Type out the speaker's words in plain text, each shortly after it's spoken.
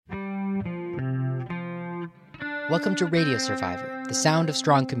Welcome to Radio Survivor, the sound of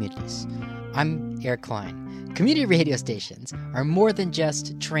strong communities. I'm Eric Klein. Community radio stations are more than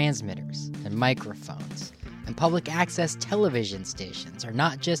just transmitters and microphones. And public access television stations are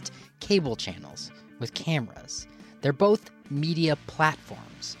not just cable channels with cameras. They're both media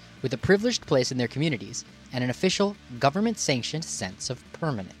platforms with a privileged place in their communities and an official, government-sanctioned sense of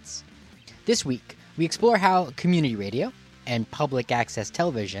permanence. This week, we explore how community radio and public access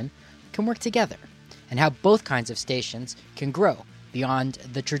television can work together, and how both kinds of stations can grow beyond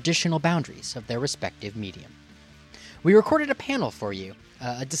the traditional boundaries of their respective medium. We recorded a panel for you,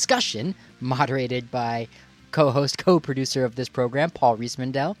 a discussion moderated by co-producer of this program, Paul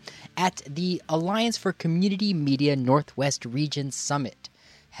Riismandel, at the Alliance for Community Media Northwest Region Summit,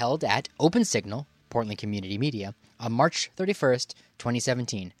 held at Open Signal, Portland Community Media, on March 31st,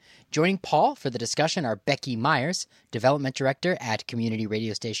 2017. Joining Paul for the discussion are Becky Myers, Development Director at community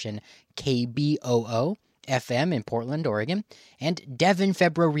radio station KBOO FM in Portland, Oregon, and Devin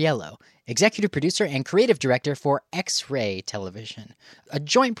Febbroriello, Executive Producer and Creative Director for X-Ray Television, a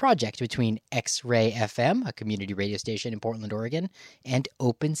joint project between X-Ray FM, a community radio station in Portland, Oregon, and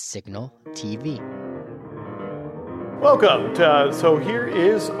Open Signal TV. Welcome. So here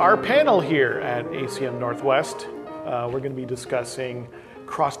is our panel here at ACM Northwest. We're going to be discussing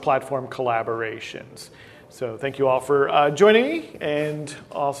cross-platform collaborations. So thank you all for joining me, and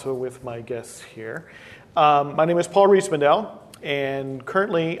also with my guests here. My name is Paul Riismandel, and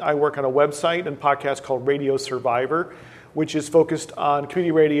currently I work on a website and podcast called Radio Survivor, which is focused on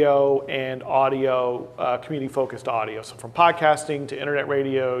community radio and audio, community-focused audio. So from podcasting to internet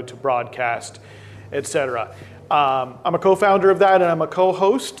radio to broadcast, etc. I'm a co-founder of that, and I'm a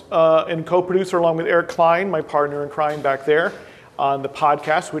co-host and co-producer along with Eric Klein, my partner in crime back there, on the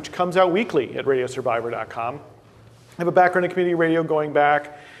podcast, which comes out weekly at radiosurvivor.com. I have a background in community radio going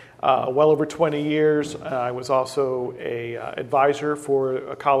back well over 20 years. I was also an advisor for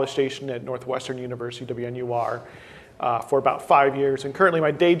a college station at Northwestern University, WNUR, for about 5 years. And currently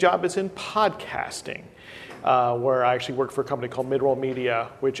my day job is in podcasting, where I actually work for a company called Midroll Media,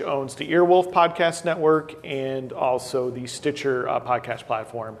 which owns the Earwolf Podcast Network and also the Stitcher podcast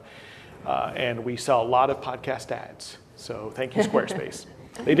platform. And we sell a lot of podcast ads. So thank you, Squarespace.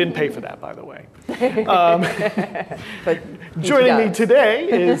 They didn't pay for that, by the way. But joining me today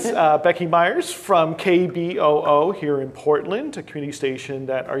is Becky Myers from KBOO here in Portland, a community station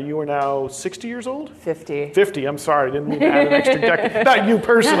that you are now 60 years old? 50. 50, I'm sorry, I didn't mean to add an extra decade. Not you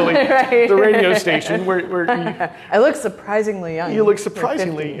personally, Right. The radio station. I look surprisingly young. You look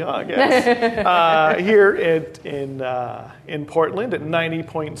surprisingly young, yes. Here in Portland at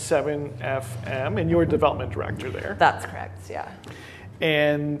 90.7 FM, and you're development director there. That's correct, yeah.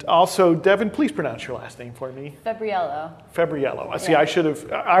 And also, Devin, please pronounce your last name for me. Febbroriello. See, I should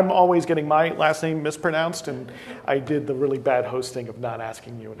have. I'm always getting my last name mispronounced, and I did the really bad host thing of not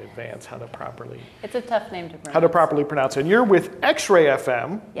asking you in advance how to properly. It's a tough name to pronounce. How to properly pronounce it. And you're with X-Ray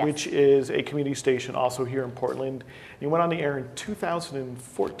FM, yes, which is a community station also here in Portland. You went on the air in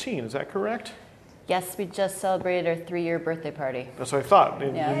 2014. Is that correct? Yes, we just celebrated our 3-year birthday party. That's what I thought,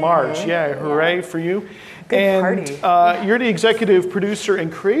 in March. Yeah, hooray for you. Good party. You're the executive producer and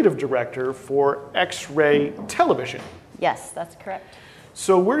creative director for X-Ray Television. Yes, that's correct.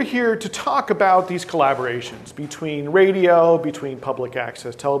 So we're here to talk about these collaborations between radio, between public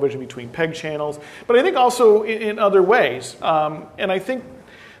access television, between PEG channels, but I think also in other ways. And I think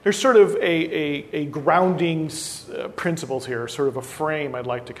there's sort of a grounding principles here, sort of a frame I'd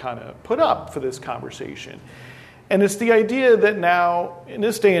like to kind of put up for this conversation. And it's the idea that now, in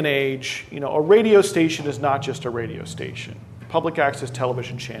this day and age, a radio station is not just a radio station. Public access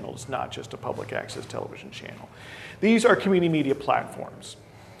television channel is not just a public access television channel. These are community media platforms.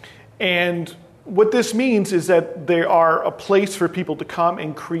 And what this means is that they are a place for people to come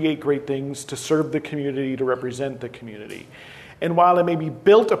and create great things, to serve the community, to represent the community. And while it may be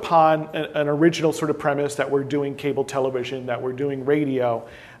built upon an original sort of premise that we're doing cable television, that we're doing radio,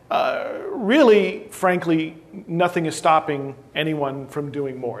 really, frankly, nothing is stopping anyone from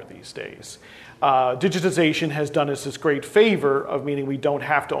doing more these days. Digitization has done us this great favor of meaning we don't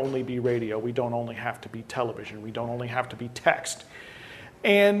have to only be radio, we don't only have to be television, we don't only have to be text.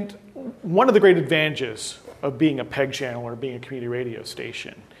 And one of the great advantages of being a PEG channel or being a community radio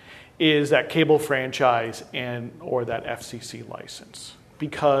station is that cable franchise or that FCC license,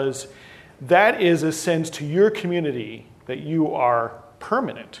 because that is a sense to your community that you are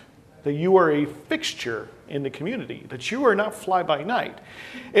permanent, that you are a fixture in the community, that you are not fly-by-night.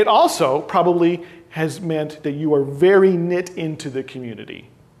 It also probably has meant that you are very knit into the community,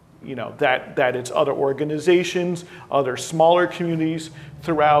 that it's other organizations, other smaller communities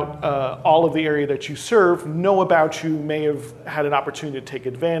throughout all of the area that you serve know about you, may have had an opportunity to take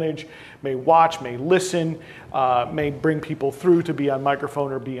advantage, may watch, may listen, may bring people through to be on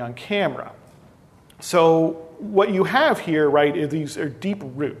microphone or be on camera. So what you have here, right, is these are deep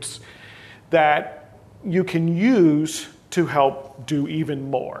roots that you can use to help do even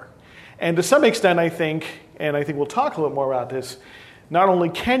more. And to some extent, I think we'll talk a little more about this, not only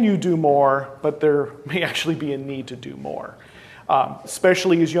can you do more, but there may actually be a need to do more.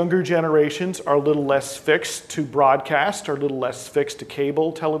 Especially as younger generations are a little less fixed to broadcast, or a little less fixed to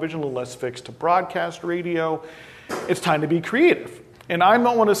cable television, a little less fixed to broadcast radio. It's time to be creative. And I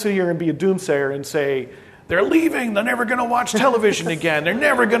don't want to sit here and be a doomsayer and say, they're leaving, they're never going to watch television again, they're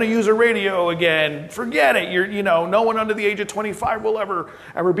never going to use a radio again, forget it, no one under the age of 25 will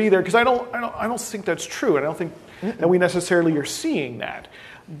ever be there, because I don't think that's true, and I don't think that we necessarily are seeing that.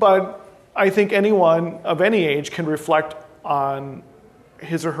 But I think anyone of any age can reflect on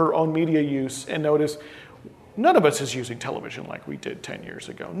his or her own media use and notice none of us is using television like we did 10 years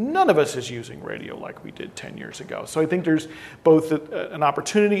ago. None of us is using radio like we did 10 years ago. So I think there's both an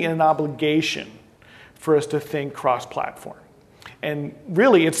opportunity and an obligation for us to think cross-platform. And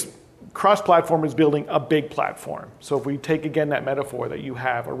really, cross-platform is building a big platform. So if we take, again, that metaphor that you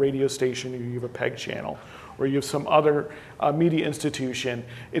have a radio station, or you have a PEG channel, or you have some other media institution,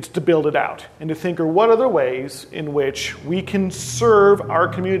 it's to build it out and to think, what other ways in which we can serve our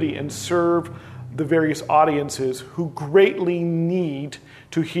community and serve the various audiences who greatly need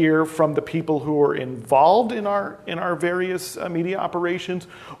to hear from the people who are involved in our various media operations,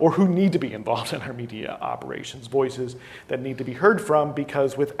 or who need to be involved in our media operations, voices that need to be heard from,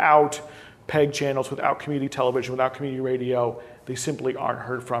 because without PEG channels, without community television, without community radio, they simply aren't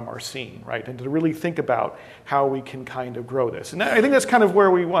heard from or seen, right? And to really think about how we can kind of grow this. And I think that's kind of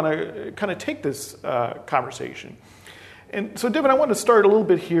where we want to kind of take this conversation. And so, Devin, I want to start a little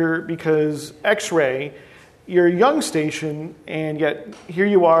bit here, because X-Ray, you're a young station, and yet here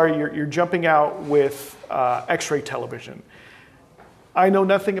you are, you're jumping out with X-Ray television. I know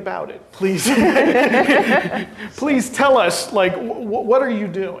nothing about it. Please, please tell us, what are you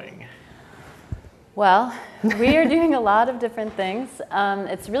doing? Well, we are doing a lot of different things.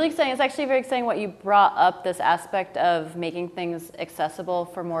 It's really exciting. It's actually very exciting what you brought up, this aspect of making things accessible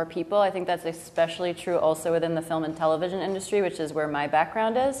for more people. I think that's especially true also within the film and television industry, which is where my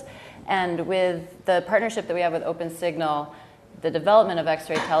background is. And with the partnership that we have with OpenSignal, the development of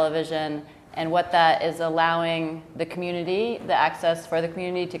X-Ray television, and what that is allowing the community, the access for the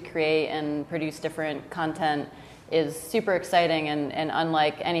community to create and produce different content, is super exciting and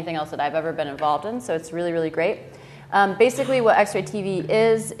unlike anything else that I've ever been involved in. So it's really, really great. Basically what X-Ray TV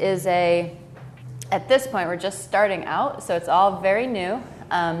is at this point, we're just starting out, so it's all very new.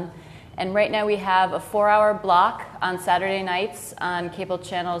 And right now we have a 4-hour block on Saturday nights on cable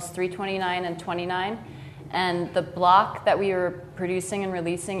channels 329 and 29. And the block that we are producing and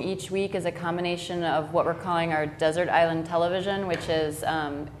releasing each week is a combination of what we're calling our Desert Island Television, which is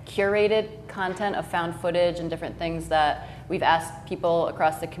curated content of found footage and different things that we've asked people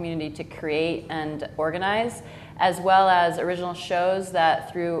across the community to create and organize, as well as original shows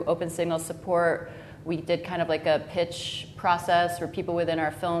that through OpenSignal support, we did kind of like a pitch process for people within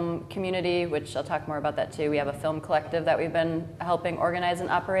our film community, which I'll talk more about that too. We have a film collective that we've been helping organize and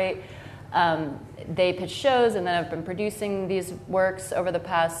operate. They pitch shows, and then I've been producing these works over the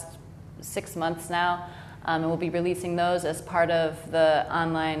past 6 months now, and we'll be releasing those as part of the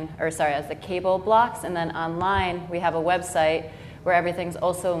as the cable blocks. And then online, we have a website where everything's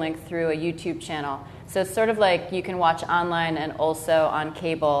also linked through a YouTube channel. So it's sort of like you can watch online and also on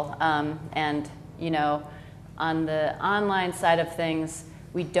cable. And on the online side of things,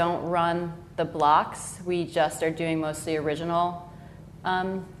 we don't run the blocks. We just are doing mostly original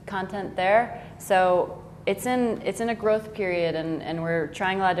content there. So it's in a growth period, and we're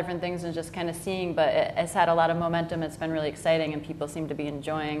trying a lot of different things and just kind of seeing, but it's had a lot of momentum. It's been really exciting, and people seem to be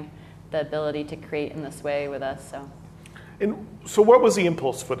enjoying the ability to create in this way with us. And so what was the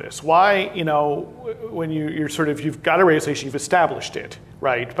impulse for this? Why, when you've got a radio station, you've established it,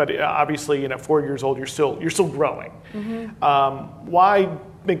 right? But obviously, 4 years old, you're still growing. Mm-hmm. Why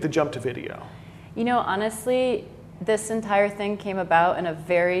make the jump to video? Honestly, this entire thing came about in a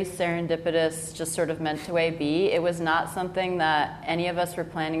very serendipitous, just sort of meant to be. It was not something that any of us were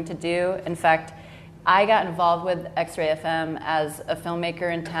planning to do. In fact, I got involved with X-Ray FM as a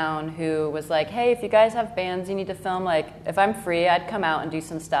filmmaker in town who was like, hey, if you guys have bands you need to film, if I'm free, I'd come out and do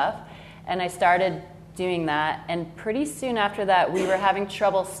some stuff. And I started doing that. And pretty soon after that, we were having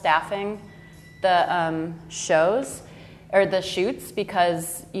trouble staffing the shows. or the shoots,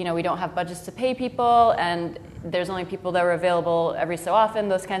 because we don't have budgets to pay people, and there's only people that were available every so often,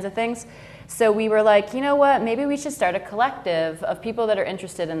 those kinds of things. So we were like, you know what, maybe we should start a collective of people that are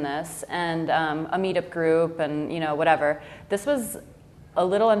interested in this, and a meetup group, and whatever. This was a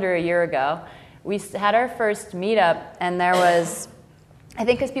little under a year ago. We had our first meetup, and there was, I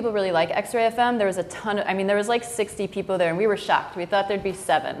think because people really like X-Ray FM, there was a ton of, there was like 60 people there, and we were shocked. We thought there'd be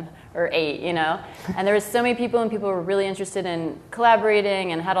 7 or 8, And there was so many people, and people were really interested in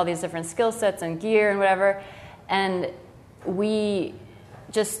collaborating and had all these different skill sets and gear and whatever. And we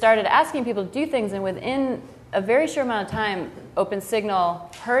just started asking people to do things, and within a very short amount of time,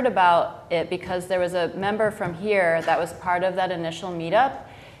 OpenSignal heard about it because there was a member from here that was part of that initial meetup.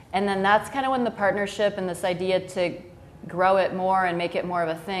 And then that's kind of when the partnership and this idea to grow it more and make it more of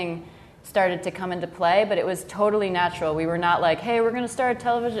a thing started to come into play. But it was totally natural. We were not like, hey, we're going to start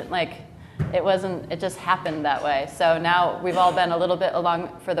television. Like, it just happened that way. So now we've all been a little bit along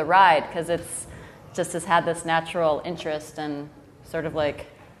for the ride, because it's just has had this natural interest and sort of like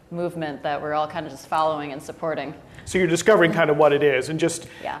movement that we're all kind of just following and supporting. So you're discovering kind of what it is, and just,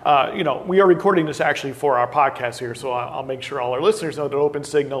 we are recording this actually for our podcast here, so I'll make sure all our listeners know that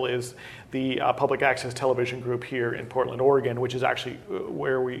OpenSignal is the public access television group here in Portland, Oregon, which is actually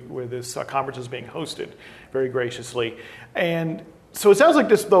where this conference is being hosted very graciously. And so it sounds like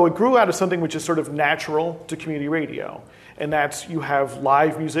this, though, it grew out of something which is sort of natural to community radio, and that's you have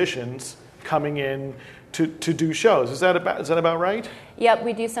live musicians coming in to do shows. Is that about right? Yep,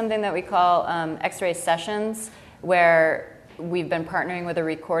 we do something that we call X-Ray Sessions, where we've been partnering with a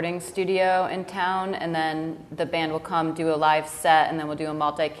recording studio in town, and then the band will come do a live set, and then we'll do a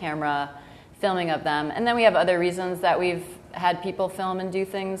multi-camera filming of them. And then we have other reasons that we've had people film and do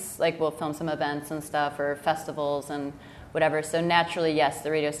things, like we'll film some events and stuff, or festivals and whatever. So naturally, yes,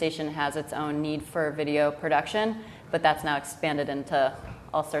 the radio station has its own need for video production, but that's now expanded into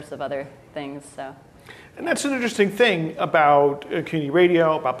all sorts of other things. So. And that's an interesting thing about community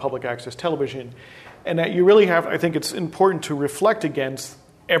radio, about public access television, and that you really have, I think it's important to reflect against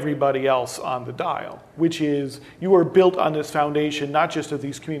everybody else on the dial, which is you are built on this foundation, not just of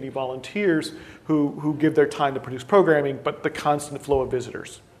these community volunteers who give their time to produce programming, but the constant flow of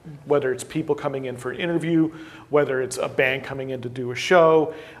visitors, whether it's people coming in for an interview, whether it's a band coming in to do a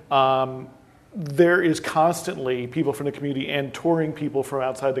show. There is constantly people from the community and touring people from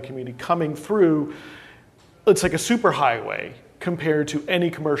outside the community coming through. It's like a superhighway compared to any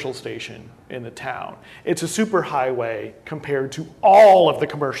commercial station in the town. It's a superhighway compared to all of the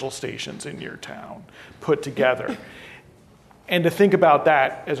commercial stations in your town put together. And to think about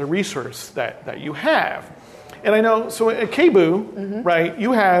that as a resource that you have. And I know, so at KBOO, right,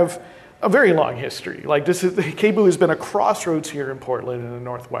 you have a very long history. Like KBOO has been a crossroads here in Portland and the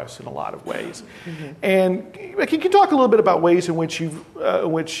Northwest in a lot of ways. And can you talk a little bit about ways in which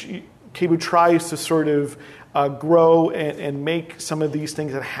KBOO tries to sort of grow and make some of these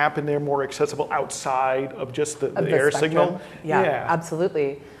things that happen there more accessible outside of just the air signal? Yeah,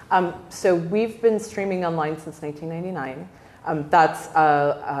 absolutely. So we've been streaming online since 1999. That's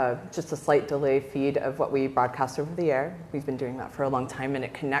just a slight delay feed of what we broadcast over the air. We've been doing that for a long time, and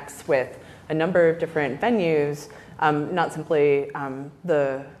it connects with a number of different venues, not simply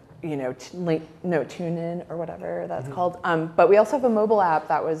the tune in or whatever that's called. But we also have a mobile app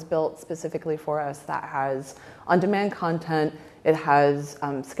that was built specifically for us that has on-demand content. It has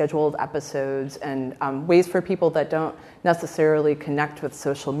scheduled episodes and ways for people that don't necessarily connect with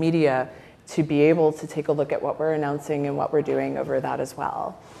social media to be able to take a look at what we're announcing and what we're doing over that as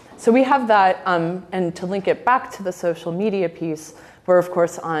well. So we have that, and to link it back to the social media piece, we're of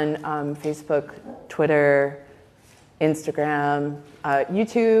course on Facebook, Twitter, Instagram,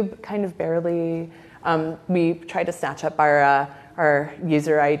 YouTube, kind of barely. We try to snatch up our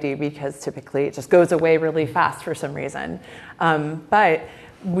user ID because typically it just goes away really fast for some reason. But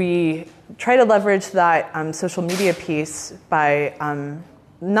we try to leverage that social media piece by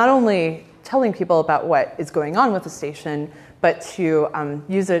not only telling people about what is going on with the station, but to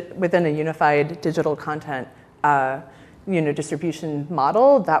use it within a unified digital content distribution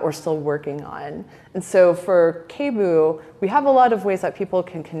model that we're still working on. And so for KBOO, we have a lot of ways that people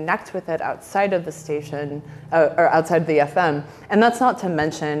can connect with it outside of the station or outside the FM. And that's not to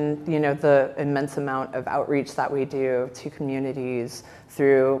mention, the immense amount of outreach that we do to communities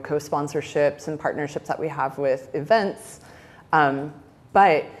through co-sponsorships and partnerships that we have with events.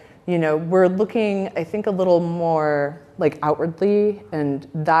 But we're looking, I think, a little more like outwardly, and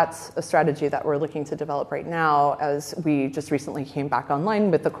that's a strategy that we're looking to develop right now as we just recently came back online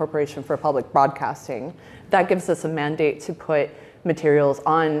with the Corporation for Public Broadcasting. That gives us a mandate to put materials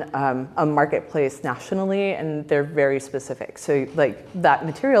on a marketplace nationally, and they're very specific. So like that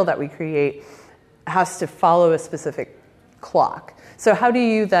material that we create has to follow a specific clock. So how do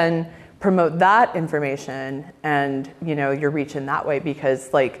you then promote that information and, you know, your reach in that way?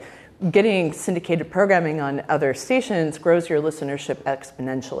 Because like getting syndicated programming on other stations grows your listenership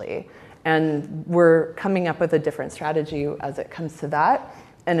exponentially. And we're coming up with a different strategy as it comes to that.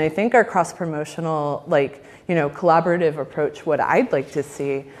 And I think our cross-promotional, like, you know, collaborative approach, what I'd like to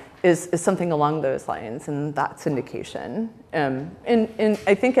see is something along those lines, and that's syndication. And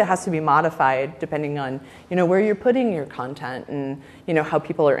I think it has to be modified depending on, you know, where you're putting your content and, you know, how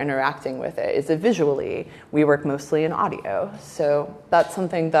people are interacting with it. Is it visually? We work mostly in audio. So that's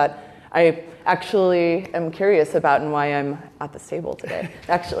something that I actually am curious about and why I'm at this table today,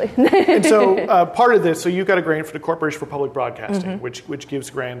 actually. And so part of this, so you got a grant for the Corporation for Public Broadcasting, which gives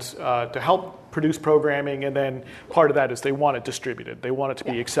grants to help produce programming, and then part of that is they want it distributed. They want it to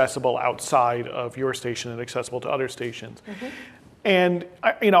be accessible outside of your station and accessible to other stations. And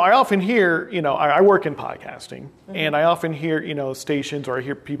I often hear, I work in podcasting, and I often hear, stations, or I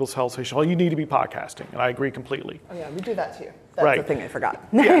hear people tell stations, "Oh, you need to be podcasting," and I agree completely. Oh yeah, we do that too. That's the thing I forgot.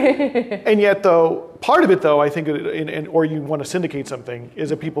 Yeah. And yet, though, part of it, though, I think, or you want to syndicate something, is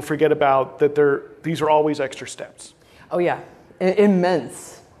that people forget about that these are always extra steps. Oh yeah,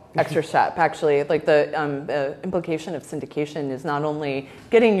 immense extra step. Actually, like the implication of syndication is not only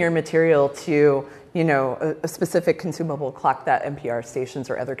getting your material to a specific consumable clock that NPR stations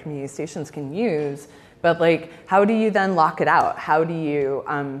or other community stations can use, but like, how do you then lock it out? How do you,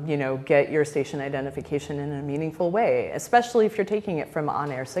 get your station identification in a meaningful way, especially if you're taking it from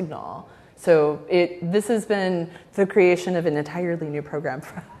on-air signal? So this has been the creation of an entirely new program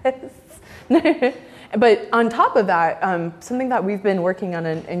for us. But on top of that, something that we've been working on,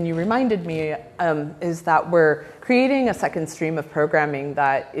 and you reminded me, is that we're creating a second stream of programming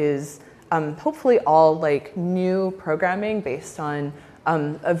that is hopefully all like new programming based on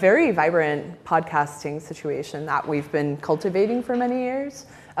a very vibrant podcasting situation that we've been cultivating for many years.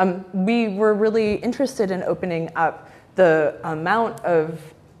 We were really interested in opening up the amount of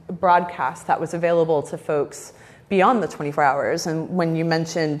broadcast that was available to folks beyond the 24 hours. And when you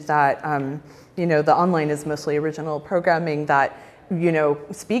mentioned that, the online is mostly original programming that,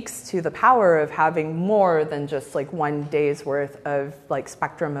 speaks to the power of having more than just like one day's worth of like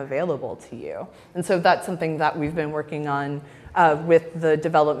spectrum available to you. And so that's something that we've been working on with the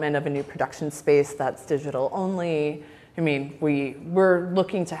development of a new production space that's digital only. I mean, we're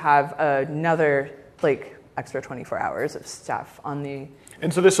looking to have another like extra 24 hours of stuff on the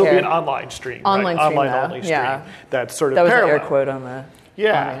And so this will be an online stream, online right? stream, Online-only stream. Yeah. That's sort of that was parallel. an air quote on the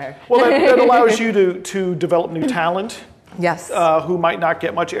Yeah. Well, that allows you to develop new talent. Yes. Who might not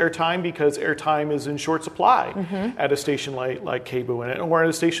get much airtime because airtime is in short supply at a station like KBOO or at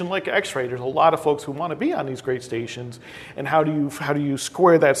a station like X-Ray. There's a lot of folks who want to be on these great stations, and how do you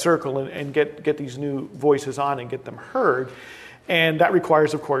square that circle and get these new voices on and get them heard? And that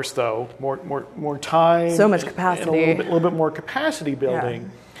requires, of course, though, more time, so much capacity, and a little bit more capacity building. Yeah.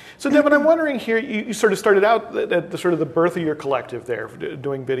 So, Devin, I'm wondering here, you sort of started out at the birth of your collective there,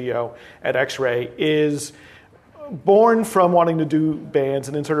 doing video at X-Ray, is born from wanting to do bands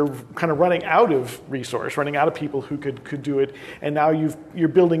and then sort of kind of running out of resource, running out of people who could do it, and now you're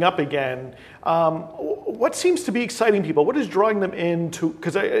building up again. What seems to be exciting people? What is drawing them into,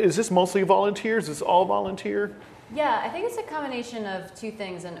 because is this mostly volunteers? Is this all volunteer? Yeah, I think it's a combination of two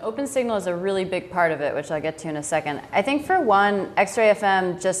things, and OpenSignal is a really big part of it, which I'll get to in a second. I think for one, X-Ray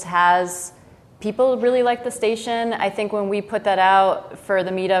FM just has people really like the station. I think when we put that out for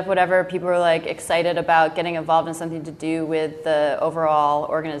the meetup, whatever, people were like excited about getting involved in something to do with the overall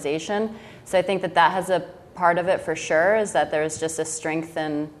organization. So I think that has a part of it for sure, is that there's just a strength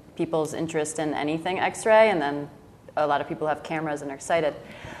in people's interest in anything X-Ray, and then a lot of people have cameras and are excited.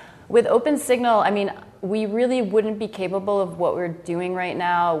 With OpenSignal, I mean, we really wouldn't be capable of what we're doing right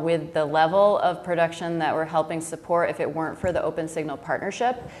now with the level of production that we're helping support if it weren't for the OpenSignal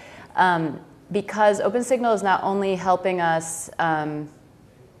partnership. Because OpenSignal is not only helping us in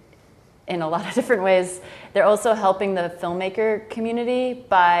a lot of different ways, they're also helping the filmmaker community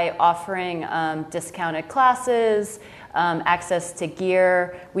by offering discounted classes, access to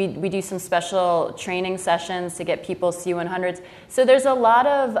gear. We do some special training sessions to get people C100s. So there's a lot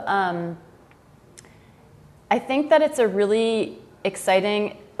of, I think that it's a really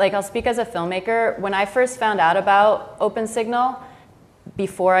exciting, like I'll speak as a filmmaker. When I first found out about OpenSignal,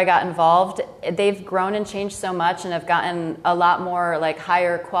 before I got involved, they've grown and changed so much and have gotten a lot more like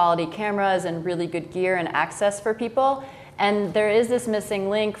higher quality cameras and really good gear and access for people. And there is this missing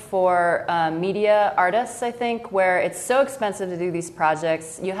link for media artists, I think, where it's so expensive to do these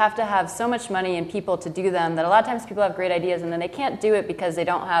projects. You have to have so much money and people to do them that a lot of times people have great ideas and then they can't do it because they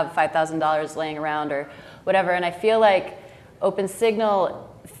don't have $5,000 laying around or whatever. And I feel like OpenSignal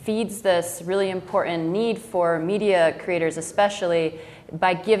feeds this really important need for media creators, especially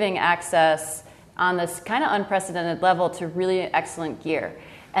by giving access on this kind of unprecedented level to really excellent gear.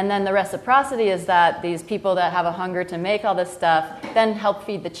 And then the reciprocity is that these people that have a hunger to make all this stuff then help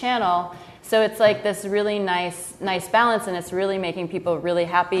feed the channel. So it's like this really nice balance, and it's really making people really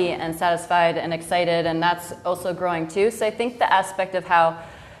happy and satisfied and excited, and that's also growing too. So I think the aspect of how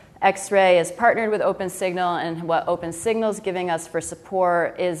X-Ray is partnered with OpenSignal and what OpenSignal is giving us for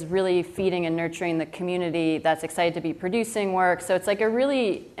support is really feeding and nurturing the community that's excited to be producing work. So it's like a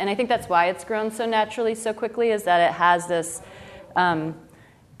really, and I think that's why it's grown so naturally so quickly, is that it has this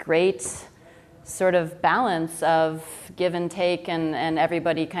great sort of balance of give and take and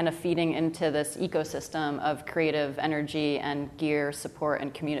everybody kind of feeding into this ecosystem of creative energy and gear support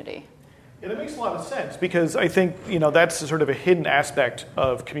and community. And it makes a lot of sense because I think that's sort of a hidden aspect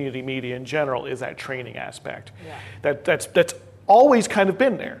of community media in general is that training aspect. Yeah. That's always kind of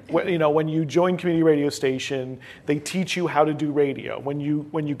been there. When you join community radio station, they teach you how to do radio. When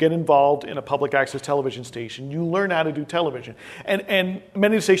you get involved in a public access television station, you learn how to do television. And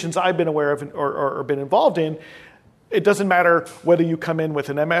many of the stations I've been aware of or been involved in, it doesn't matter whether you come in with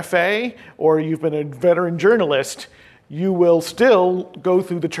an MFA or you've been a veteran journalist, you will still go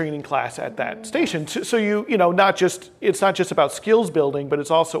through the training class at that station. So it's not just about skills building, but it's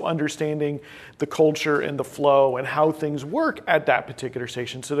also understanding the culture and the flow and how things work at that particular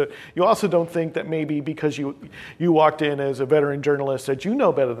station. So that you also don't think that maybe because you walked in as a veteran journalist that you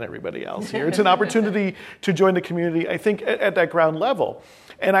know better than everybody else here. It's an opportunity to join the community, I think, at that ground level.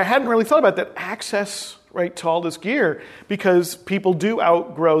 And I hadn't really thought about that access, right, to all this gear because people do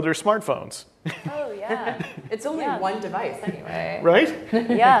outgrow their smartphones. Oh, yeah. It's only one device anyway. Right?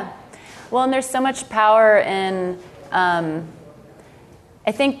 Yeah. Well, and there's so much power in, I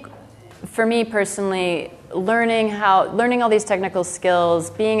think for me personally, learning all these technical skills,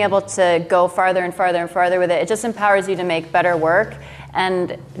 being able to go farther and farther and farther with it just empowers you to make better work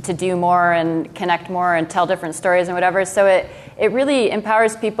and to do more and connect more and tell different stories and whatever. So it really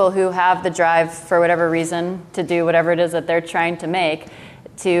empowers people who have the drive for whatever reason to do whatever it is that they're trying to make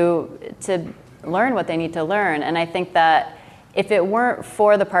to learn what they need to learn. And I think that if it weren't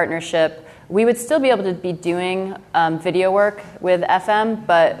for the partnership, we would still be able to be doing video work with FM,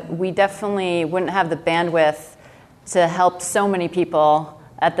 but we definitely wouldn't have the bandwidth to help so many people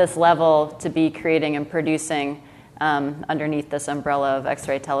at this level to be creating and producing underneath this umbrella of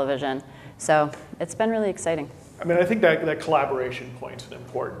X-Ray Television. So it's been really exciting. I mean, I think that collaboration point's an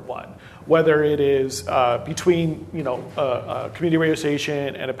important one. Whether it is between a community radio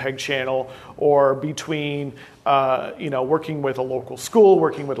station and a PEG channel, or between working with a local school,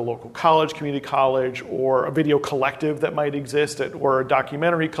 working with a local college, community college, or a video collective that might exist, or a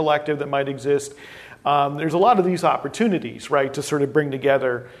documentary collective that might exist. There's a lot of these opportunities, right, to sort of bring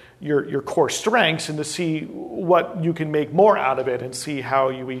together your core strengths and to see what you can make more out of it and see how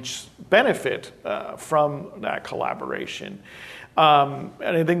you each benefit from that collaboration. And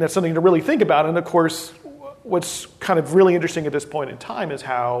I think that's something to really think about. And of course, what's kind of really interesting at this point in time is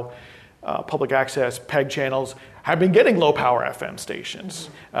how public access PEG channels have been getting low power FM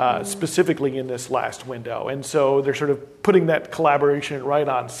stations, specifically in this last window. And so they're sort of putting that collaboration right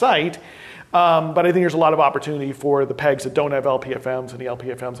on site. But I think there's a lot of opportunity for the PEGs that don't have LPFMs and the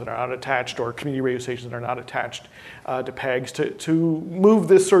LPFMs that are not attached, or community radio stations that are not attached to PEGs to move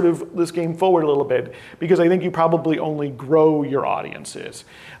this game forward a little bit, because I think you probably only grow your audiences.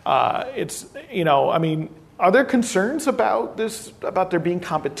 Are there concerns about this, about there being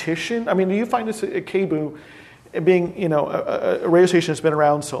competition? I mean, do you find this at KBOO, being a radio station that's been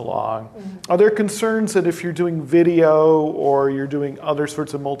around so long, are there concerns that if you're doing video or you're doing other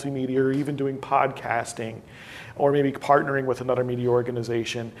sorts of multimedia or even doing podcasting or maybe partnering with another media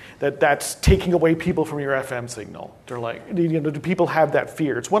organization, that's taking away people from your FM signal? They're like, do people have that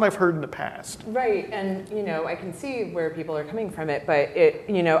fear? It's one I've heard in the past. Right, and I can see where people are coming from it, but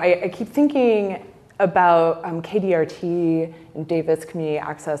I keep thinking about KDRT and Davis Community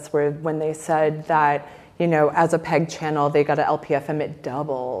Access, when they said that as a PEG channel, they got an LPFM, it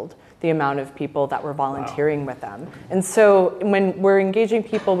doubled the amount of people that were volunteering with them. And so when we're engaging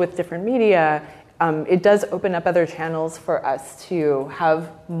people with different media, it does open up other channels for us to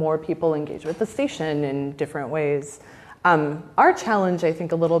have more people engage with the station in different ways. Our challenge, I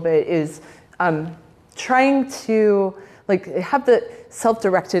think, a little bit is trying to like have the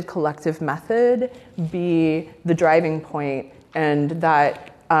self-directed collective method be the driving point, and that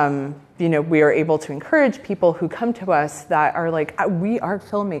we are able to encourage people who come to us that are like, we are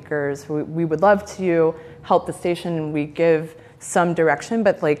filmmakers, we would love to help the station, and we give some direction,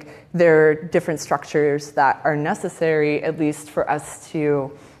 but like there are different structures that are necessary, at least for us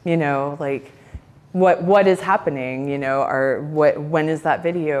to, like what is happening, or when is that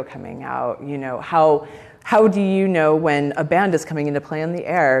video coming out, how do you know when a band is coming into play on the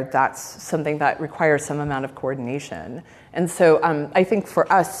air? That's something that requires some amount of coordination. And so I think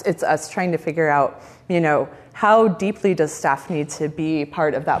for us, it's us trying to figure out, how deeply does staff need to be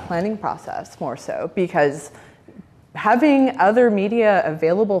part of that planning process more so? Because having other media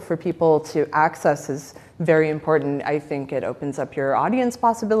available for people to access is very important. I think it opens up your audience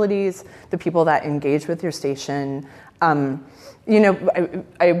possibilities, the people that engage with your station. I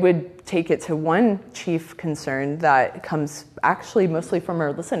would take it to one chief concern that comes actually mostly from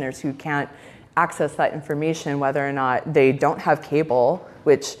our listeners who can't access that information, whether or not they don't have cable,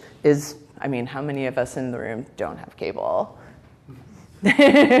 which is, how many of us in the room don't have cable?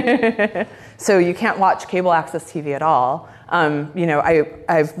 So you can't watch cable access TV at all.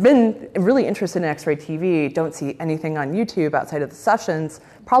 I've been really interested in X-Ray TV, don't see anything on YouTube outside of the sessions,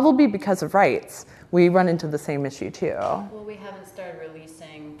 probably because of rights. We run into the same issue too. Well, we haven't started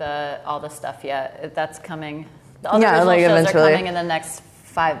releasing all the stuff yet. That's coming. The other original shows eventually are coming in the next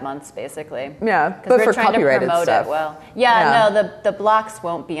 5 months, basically. Yeah, but for copyrighted stuff. The blocks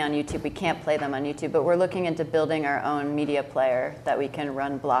won't be on YouTube. We can't play them on YouTube, but we're looking into building our own media player that we can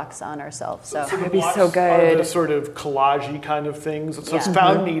run blocks on ourselves. So that'd be so good. Are the sort of collage-y kind of things. So it's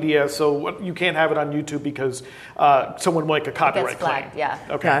found media, so you can't have it on YouTube because someone will make a copyright claim. Yeah.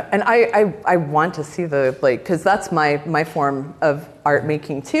 Okay. Yeah, and I want to see because that's my form of art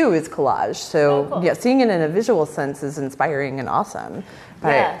making too, is collage. So cool. Seeing it in a visual sense is inspiring and awesome.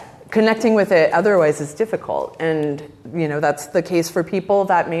 But connecting with it otherwise is difficult. And, that's the case for people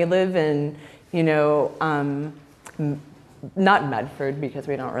that may live in, not Medford because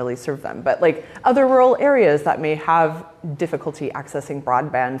we don't really serve them, but like other rural areas that may have difficulty accessing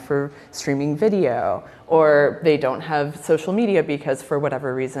broadband for streaming video, or they don't have social media because for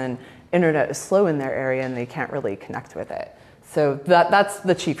whatever reason, internet is slow in their area and they can't really connect with it. So that's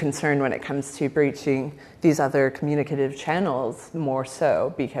the chief concern when it comes to breaching these other communicative channels more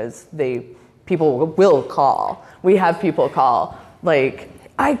so, because people will call. We have people call, like,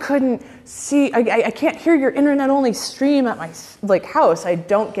 I couldn't see, I can't hear your internet-only stream at my house. I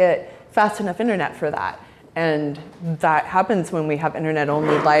don't get fast enough internet for that. And that happens when we have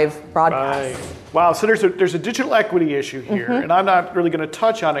internet-only live broadcasts. Right. Wow, so there's a digital equity issue here, and I'm not really going to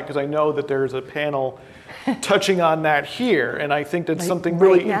touch on it because I know that there's a panel touching on that here, and I think that's something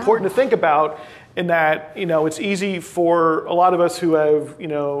really important to think about, in that, it's easy for a lot of us who have,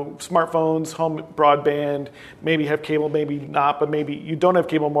 smartphones, home broadband, maybe have cable, maybe not, but maybe you don't have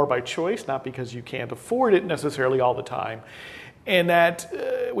cable more by choice, not because you can't afford it necessarily all the time. And that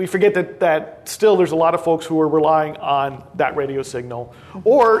we forget that still there's a lot of folks who are relying on that radio signal,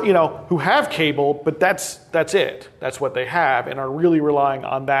 or who have cable, but that's it. That's what they have, and are really relying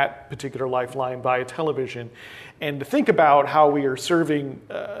on that particular lifeline via television. And to think about how we are serving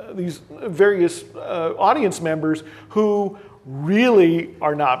these various audience members who really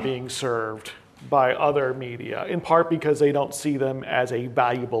are not being served by other media, in part because they don't see them as a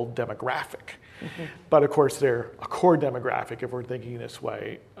valuable demographic. Mm-hmm. But of course, they're a core demographic if we're thinking this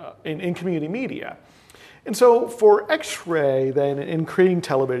way in community media. And so for X-Ray, then, in creating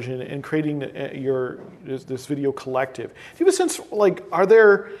television and creating this video collective, do you have a sense, are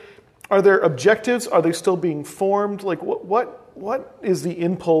there objectives? Are they still being formed? What is the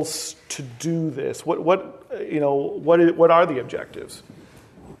impulse to do this? What are the objectives?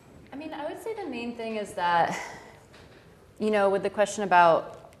 I would say the main thing is that, with the question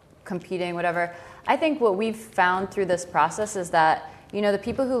about competing, whatever, I think what we've found through this process is that, the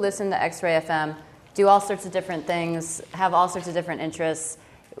people who listen to X-Ray FM do all sorts of different things, have all sorts of different interests.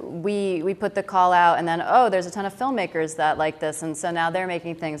 We put the call out, and then, there's a ton of filmmakers that like this, and so now they're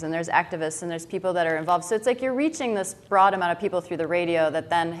making things, and there's activists, and there's people that are involved. So it's like you're reaching this broad amount of people through the radio that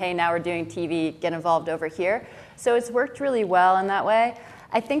then, hey, now we're doing TV, get involved over here. So it's worked really well in that way.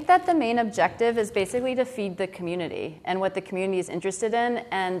 I think that the main objective is basically to feed the community and what the community is interested in,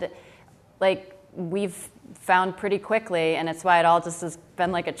 and we've found pretty quickly, and it's why it all just has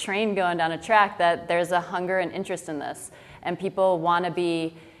been like a train going down a track, that there's a hunger and interest in this. And people want to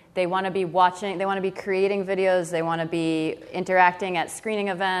be watching, they want to be creating videos, they want to be interacting at screening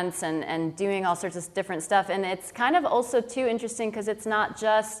events and doing all sorts of different stuff. And it's kind of also too interesting because it's not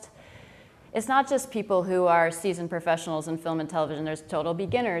just it's not just people who are seasoned professionals in film and television. There's total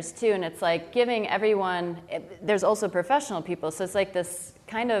beginners too, and it's like giving everyone. There's also professional people, so it's like this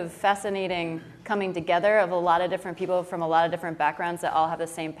kind of fascinating coming together of a lot of different people from a lot of different backgrounds that all have the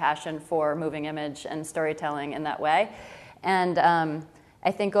same passion for moving image and storytelling in that way. And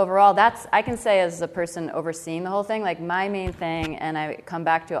I think overall, I can say as a person overseeing the whole thing, like my main thing, and I come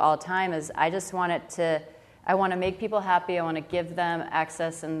back to it all the time, is I just want I want to make people happy. I want to give them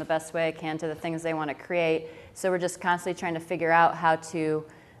access in the best way I can to the things they want to create. So we're just constantly trying to figure out how to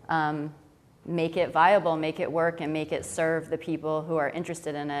make it viable, make it work, and make it serve the people who are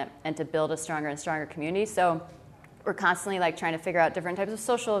interested in it, and to build a stronger and stronger community. So we're constantly like trying to figure out different types of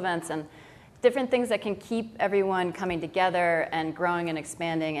social events and different things that can keep everyone coming together and growing and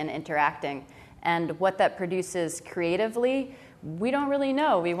expanding and interacting. And what that produces creatively, we don't really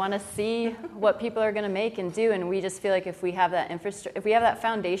know. We want to see what people are going to make and do, and we just feel like if we have that infrastructure, if we have that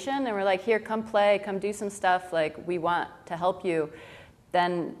foundation, and we're like, here, come play, come do some stuff, like we want to help you,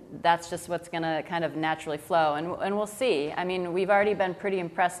 then that's just what's going to kind of naturally flow, and we'll see. I mean, we've already been pretty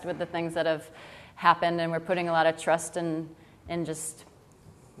impressed with the things that have happened, and we're putting a lot of trust in just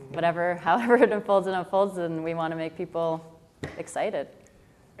whatever, however it unfolds, and we want to make people excited.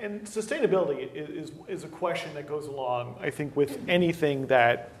 And sustainability is a question that goes along, I think, with anything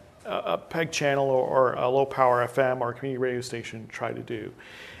that a PEG channel or a low-power FM or a community radio station try to do.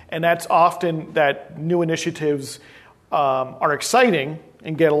 And that's often that new initiatives are exciting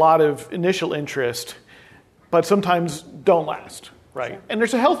and get a lot of initial interest, but sometimes don't last, right? Sure. And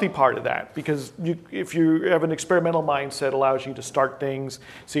there's a healthy part of that, because if you have an experimental mindset, it allows you to start things,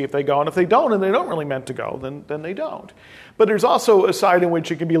 see if they go, and if they don't, and they don't really meant to go, then they don't. But there's also a side in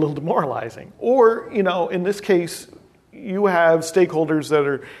which it can be a little demoralizing. Or, in this case, you have stakeholders that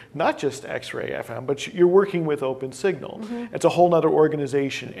are not just X-Ray FM, but you're working with Open Signal. Mm-hmm. It's a whole other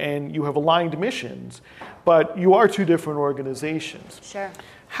organization, and you have aligned missions, but you are two different organizations. Sure.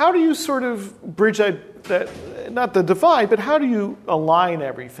 How do you sort of bridge that, not the divide, but how do you align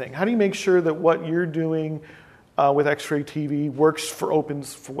everything? How do you make sure that what you're doing with X-Ray TV works for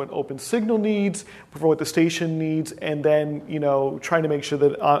what Open Signal needs, for what the station needs, and then trying to make sure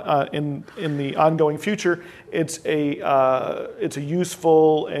that in the ongoing future it's a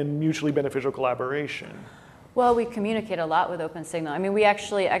useful and mutually beneficial collaboration? Well, we communicate a lot with Open Signal. I mean, we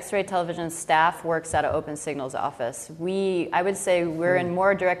actually, X-Ray Television staff works out of Open Signal's office. I would say we're in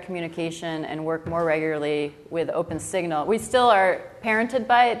more direct communication and work more regularly with Open Signal. We still are parented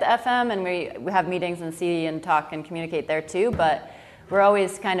by the FM, and we have meetings and see and talk and communicate there too, but we're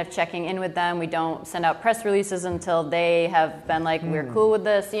always kind of checking in with them. We don't send out press releases until they have been like, we're cool with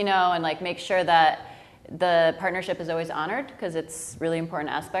this, and like make sure that the partnership is always honored, because it's a really important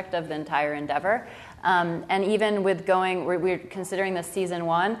aspect of the entire endeavor. And even with we're considering this season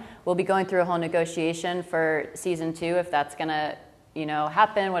 1, we'll be going through a whole negotiation for season 2, if that's going to,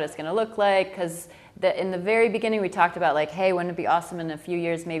 happen, what it's going to look like. Because in the very beginning, we talked about like, hey, wouldn't it be awesome in a few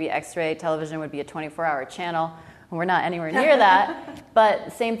years, maybe X-Ray Television would be a 24-hour channel. And we're not anywhere near that.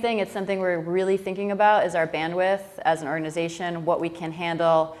 But same thing, it's something we're really thinking about is our bandwidth as an organization, what we can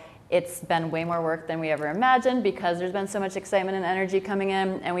handle. It's been way more work than we ever imagined, because there's been so much excitement and energy coming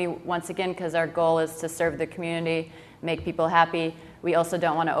in. And we, once again, because our goal is to serve the community, make people happy, we also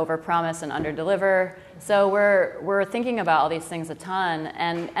don't want to overpromise and underdeliver. So we're thinking about all these things a ton.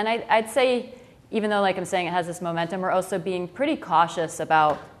 And I'd say, even though like I'm saying it has this momentum, we're also being pretty cautious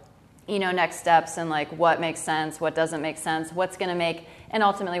about next steps and like what makes sense, what doesn't make sense, and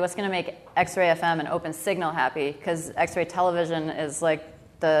ultimately what's going to make X-Ray FM and Open Signal happy, because X-Ray Television is like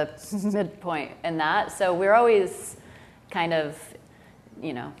the midpoint in that. So we're always kind of,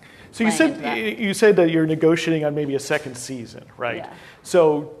 So you said that you're negotiating on maybe a second season, right? Yeah.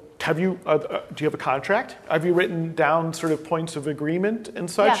 So do you have a contract? Have you written down sort of points of agreement and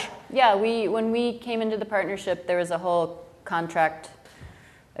such? Yeah. When we came into the partnership, there was a whole contract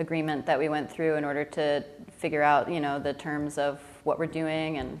agreement that we went through in order to figure out, the terms of what we're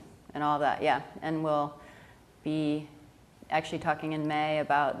doing and all that. Yeah, and we'll be actually talking in May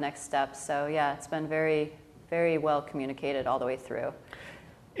about next steps. So yeah, it's been very, very well communicated all the way through.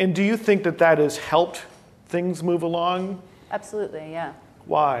 And do you think that has helped things move along? Absolutely, yeah.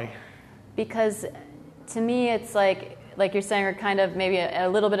 Why? Because to me, it's like you're saying, we're kind of maybe a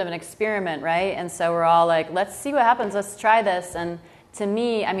little bit of an experiment, right? And so we're all like, let's see what happens, let's try this. And to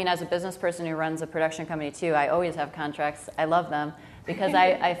me, I mean, as a business person who runs a production company too, I always have contracts. I love them, because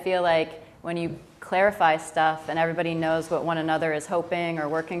I feel like when you clarify stuff and everybody knows what one another is hoping or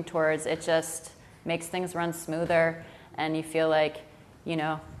working towards, it just makes things run smoother, and you feel like,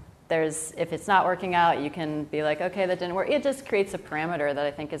 if it's not working out, you can be like, okay, that didn't work. It just creates a parameter that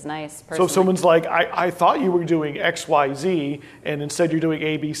I think is nice personally. So if someone's like, I thought you were doing X, Y, Z, and instead you're doing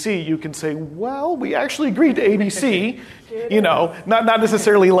A, B, C, you can say, well, we actually agreed to A, B, C. Not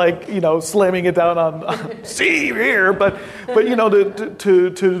necessarily like, slamming it down on C here, but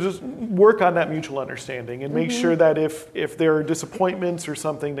to just work on that mutual understanding and make sure that if there are disappointments or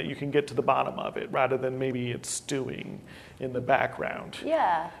something, that you can get to the bottom of it rather than maybe it's stewing in the background.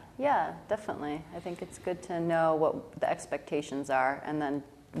 Yeah, definitely. I think it's good to know what the expectations are, and then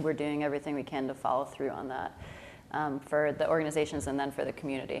we're doing everything we can to follow through on that for the organizations and then for the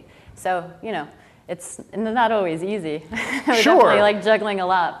community. So, it's not always easy. We're definitely like juggling a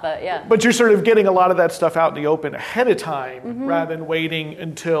lot, but yeah. But you're sort of getting a lot of that stuff out in the open ahead of time rather than waiting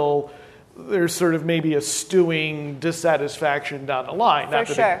until there's sort of maybe a stewing dissatisfaction down the line. Not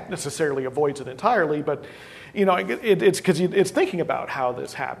that it necessarily avoids it entirely, but it's because it's thinking about how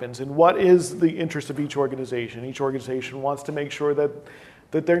this happens and what is the interest of each organization. Each organization wants to make sure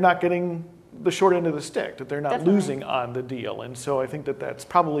that they're not getting the short end of the stick, that they're not losing on the deal. And so I think that's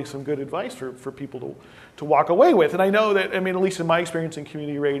probably some good advice for people to walk away with. And I know that, at least in my experience in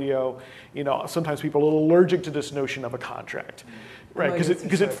community radio, sometimes people are a little allergic to this notion of a contract. Right,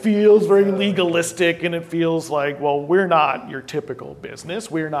 because it feels very legalistic, and it feels like, well, we're not your typical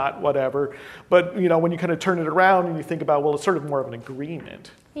business, we're not whatever. But when you kind of turn it around and you think about, well, it's sort of more of an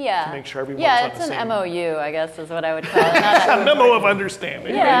agreement. Yeah. To make sure everyone's on the same. Yeah, it's an MOU, I guess, is what I would call it. A memo of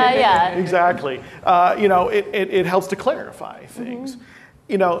understanding. Yeah, right? Yeah. Exactly. It helps to clarify things.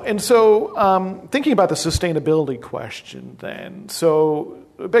 And so thinking about the sustainability question, then. So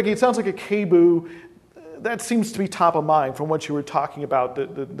Becky, it sounds like a KBOO. That seems to be top of mind from what you were talking about,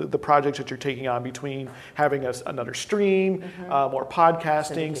 the projects that you're taking on between having another stream, more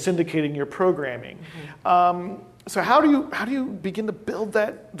podcasting, syndicating your programming. So how do you begin to build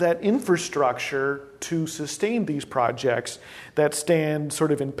that infrastructure to sustain these projects that stand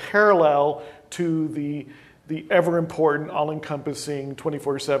sort of in parallel to the ever important, all-encompassing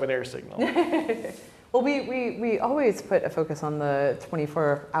 24/7 air signal? Well, we always put a focus on the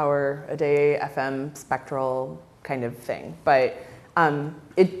 24-hour-a-day FM spectral kind of thing, but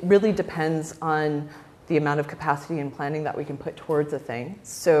it really depends on the amount of capacity and planning that we can put towards a thing.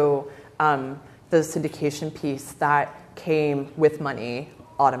 So the syndication piece, that came with money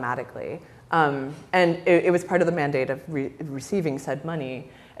automatically, and it was part of the mandate of receiving said money.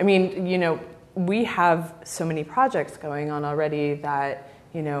 We have so many projects going on already that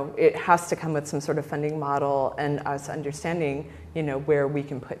it has to come with some sort of funding model and us understanding, where we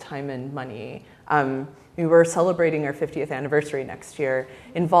can put time and money. We were celebrating our 50th anniversary next year.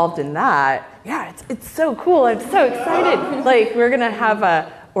 Involved in that, it's so cool. I'm so excited. We're going to have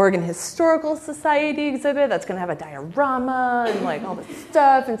a Oregon Historical Society exhibit that's going to have a diorama and all this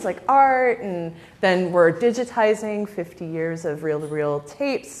stuff. And it's art. And then we're digitizing 50 years of reel-to-reel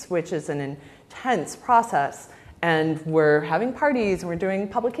tapes, which is an intense process. And we're having parties, and we're doing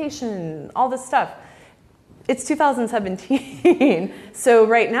publication, all this stuff. It's 2017. So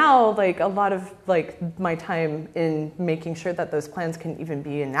right now, a lot of my time in making sure that those plans can even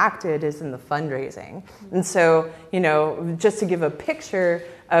be enacted is in the fundraising. And so, just to give a picture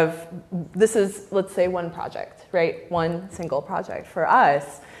of, this is, let's say, one project, right? One single project. For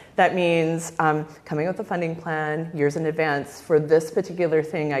us, that means coming up with a funding plan years in advance. For this particular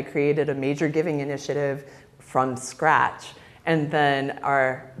thing, I created a major giving initiative from scratch, and then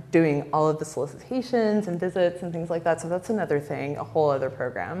are doing all of the solicitations and visits and things like that. So that's another thing, a whole other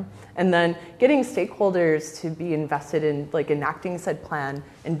program. And then getting stakeholders to be invested in enacting said plan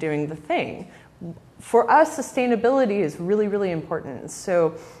and doing the thing. For us, sustainability is really, really important.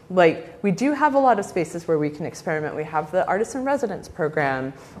 So we do have a lot of spaces where we can experiment. We have the Artist in Residence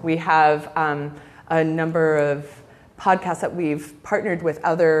program. We have a number of podcasts that we've partnered with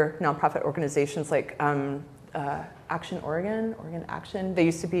other nonprofit organizations Action Oregon Action. They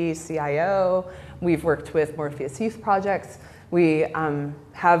used to be CIO. We've worked with Morpheus Youth Projects. We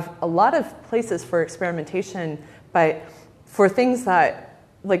have a lot of places for experimentation, but for things that,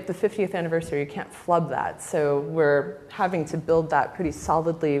 the 50th anniversary, you can't flub that. So we're having to build that pretty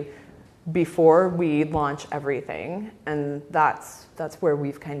solidly before we launch everything, and that's where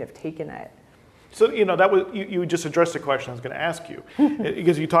we've kind of taken it. So, that was you just addressed the question I was going to ask you,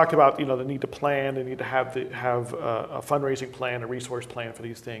 because you talked about, the need to plan, the need to have a fundraising plan, a resource plan for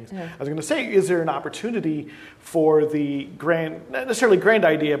these things. Yeah. I was going to say, is there an opportunity for the not necessarily grand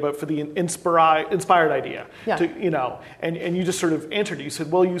idea, but for the inspired idea? Yeah. To, and you just sort of answered it. You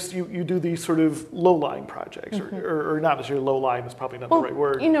said, well, you do these sort of low-lying projects, or not necessarily low-lying is probably not the right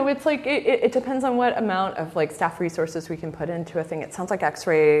word. It's like, it depends on what amount of like staff resources we can put into a thing. It sounds like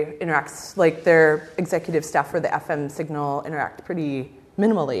X-Ray interacts, like their executive staff for the FM signal interact pretty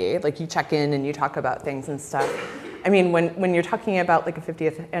minimally. Like you check in and you talk about things and stuff. I mean, when you're talking about like a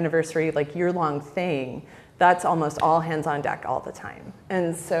 50th anniversary, like year-long thing, that's almost all hands on deck all the time.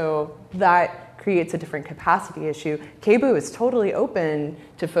 And so that creates a different capacity issue. KBOO is totally open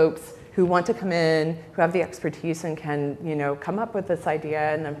to folks who want to come in, who have the expertise and can, come up with this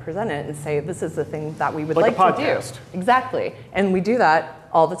idea and then present it and say, this is the thing that we would like to do. Exactly. And we do that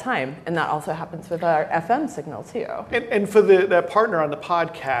all the time. And that also happens with our FM signal too. And for that partner on the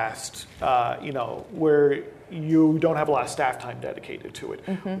podcast, where you don't have a lot of staff time dedicated to it.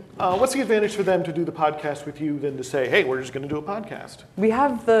 What's the advantage for them to do the podcast with you than to say, hey, we're just going to do a podcast? We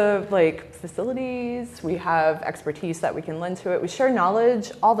have the facilities, we have expertise that we can lend to it. We share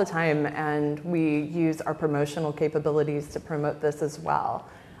knowledge all the time, and we use our promotional capabilities to promote this as well.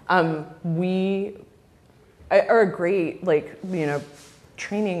 We are a great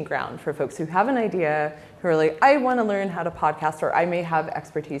training ground for folks who have an idea, who are like, I want to learn how to podcast, or I may have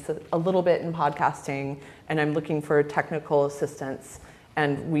expertise a little bit in podcasting, and I'm looking for technical assistance,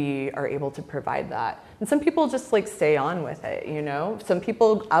 and we are able to provide that. And some people just stay on with it, Some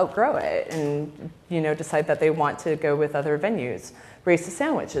people outgrow it and, decide that they want to go with other venues. Brace the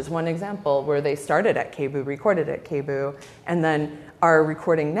Sandwich is one example where they started at KBOO, recorded at KBOO, and then are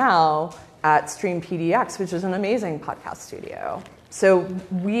recording now at Stream PDX, which is an amazing podcast studio. So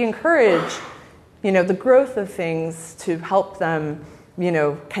we encourage the growth of things to help them,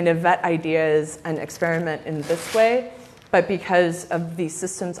 kind of vet ideas and experiment in this way. But because of these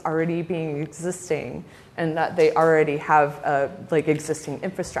systems already existing and that they already have existing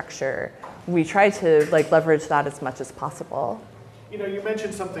infrastructure, we try to leverage that as much as possible. You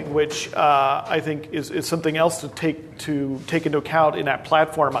mentioned something which I think is something else to take into account in that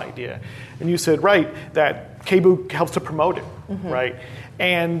platform idea. And you said, right, that KBOO helps to promote it, right?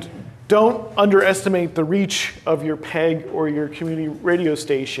 And don't underestimate the reach of your PEG or your community radio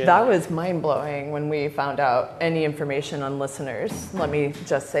station. That was mind-blowing when we found out any information on listeners. Let me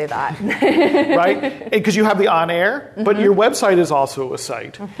just say that. Right? Because you have the on-air, but your website is also a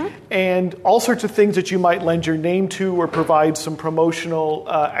site. And all sorts of things that you might lend your name to or provide some promotional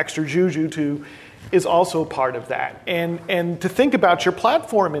extra juju to is also part of that. And to think about your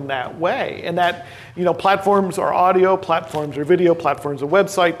platform in that way. And that, platforms are audio, platforms are video, platforms are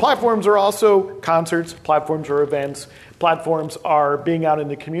website, platforms are also concerts, platforms are events, platforms are being out in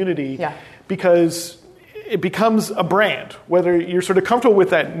the community. Yeah. Because it becomes a brand. Whether you're sort of comfortable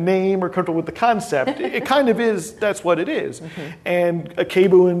with that name or comfortable with the concept, it kind of is, that's what it is. And a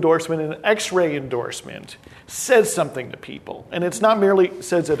KBOO endorsement and an X-Ray endorsement says something to people. And it's not merely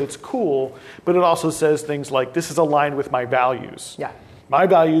says that it's cool, but it also says things like, this is aligned with my values. Yeah. My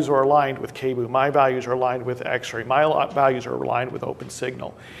values are aligned with KBOO. My values are aligned with X-Ray. My values are aligned with Open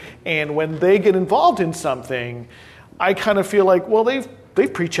Signal. And when they get involved in something, I kind of feel like, well, they've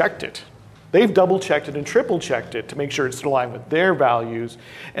pre-checked it. They've double-checked it and triple-checked it to make sure it's aligned with their values,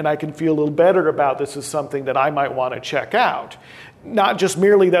 and I can feel a little better about this as something that I might want to check out. Not just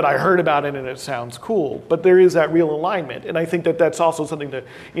merely that I heard about it and it sounds cool, but there is that real alignment. And I think that that's also something that,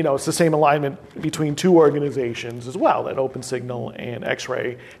 it's the same alignment between two organizations as well, that Open Signal and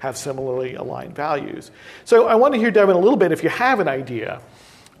X-Ray have similarly aligned values. So I want to hear, Devin, a little bit, if you have an idea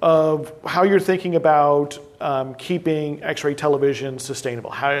of how you're thinking about keeping X-ray television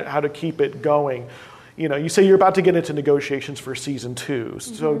sustainable, how to keep it going. You say you're about to get into negotiations for season 2.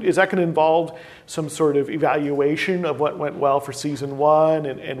 So is that going to involve some sort of evaluation of what went well for season 1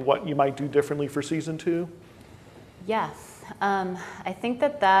 and what you might do differently for season 2? Yes. I think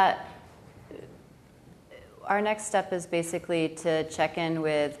that our next step is basically to check in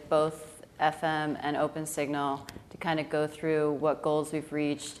with both FM and Open Signal to kind of go through what goals we've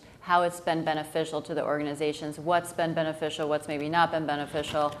reached, how it's been beneficial to the organizations, what's been beneficial, what's maybe not been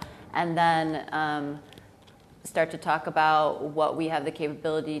beneficial, and then start to talk about what we have the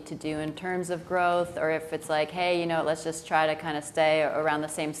capability to do in terms of growth, or if it's like, hey, let's just try to kind of stay around the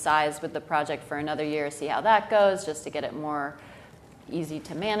same size with the project for another year, see how that goes, just to get it more easy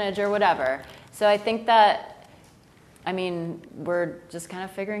to manage or whatever. So I think that I mean, we're just kind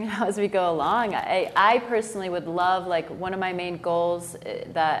of figuring it out as we go along. I personally would love, like, one of my main goals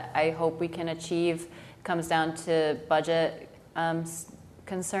that I hope we can achieve comes down to budget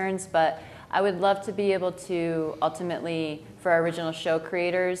concerns, but I would love to be able to ultimately, for our original show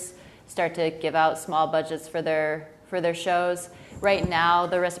creators, start to give out small budgets for their shows. Right now,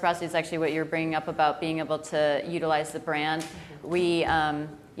 the reciprocity is actually what you're bringing up about being able to utilize the brand. We,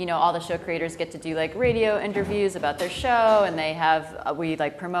 all the show creators get to do like radio interviews about their show, and they have, we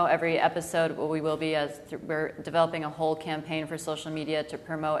like promote every episode. What we will be we're developing a whole campaign for social media to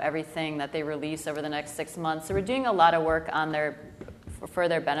promote everything that they release over the next 6 months. So we're doing a lot of work on for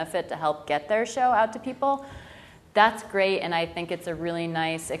their benefit to help get their show out to people. That's great, and I think it's a really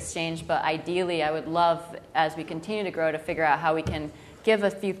nice exchange, but ideally I would love, as we continue to grow, to figure out how we can give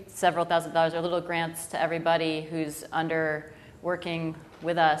several $1,000s or little grants to everybody who's working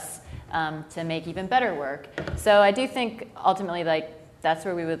with us to make even better work. So I do think ultimately, like, that's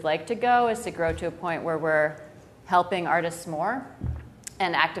where we would like to go, is to grow to a point where we're helping artists more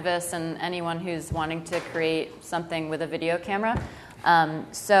and activists and anyone who's wanting to create something with a video camera.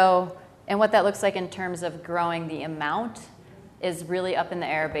 And what that looks like in terms of growing the amount is really up in the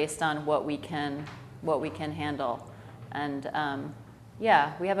air based on what we can handle. And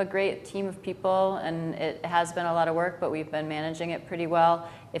we have a great team of people, and it has been a lot of work, but we've been managing it pretty well.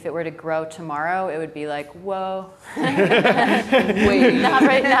 If it were to grow tomorrow, it would be like, whoa. Wait, not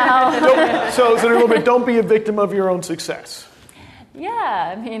right now. So a little bit, don't be a victim of your own success.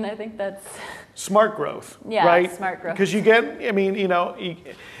 Yeah, I mean, I think that's... Smart growth, yeah, right? Smart growth. Because you get,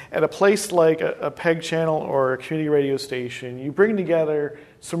 at a place like a PEG channel or a community radio station, you bring together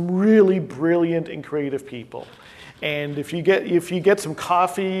some really brilliant and creative people. And if you get some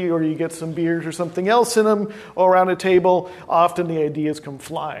coffee or you get some beers or something else in them or around a table, often the ideas come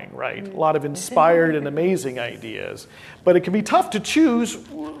flying, right? A lot of inspired and amazing ideas. But it can be tough to choose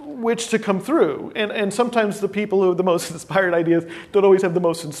which to come through. And sometimes the people who have the most inspired ideas don't always have the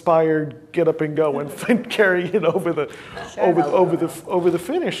most inspired get up and go and carry it over the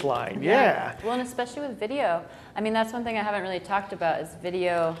finish line. Yeah. Well, and especially with video. I mean, that's one thing I haven't really talked about is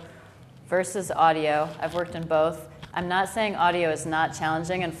video versus audio. I've worked in both. I'm not saying audio is not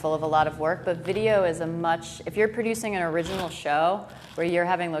challenging and full of a lot of work, but video is if you're producing an original show where you're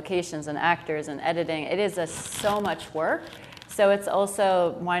having locations and actors and editing, it is so much work. So it's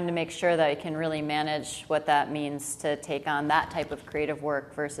also wanting to make sure that I can really manage what that means to take on that type of creative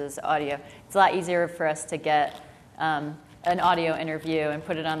work versus audio. It's a lot easier for us to get an audio interview and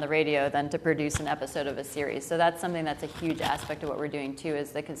put it on the radio than to produce an episode of a series. So that's something that's a huge aspect of what we're doing too,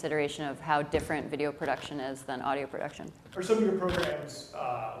 is the consideration of how different video production is than audio production. Are some of your programs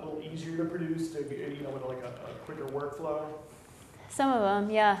a little easier to produce, with like a quicker workflow? Some of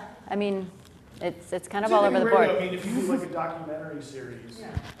them, yeah. I mean, it's kind of all over the board. I mean, if you do like a documentary series,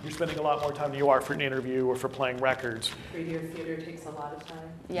 you're spending a lot more time than you are for an interview or for playing records. Radio theater takes a lot of time.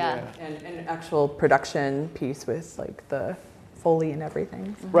 Yeah. And an actual production piece with like the Foley and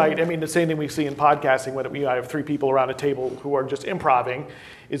everything. Right. I mean, the same thing we see in podcasting when we have three people around a table who are just improvising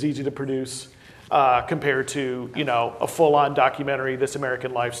is easy to produce compared to, a full-on documentary, This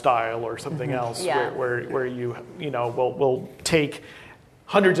American Lifestyle or something else where you will take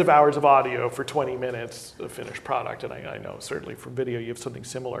hundreds of hours of audio for 20 minutes of finished product, and I know certainly for video you have something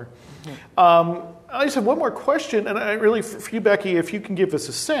similar. I just have one more question, and I really, for you, Becky, if you can give us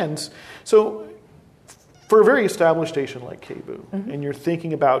a sense. So for a very established station like KBOO, and you're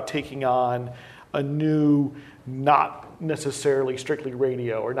thinking about taking on a new, not necessarily strictly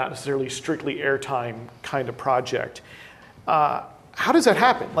radio or not necessarily strictly airtime kind of project, how does that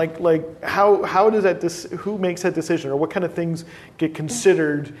happen? Like how does that? Who makes that decision, or what kind of things get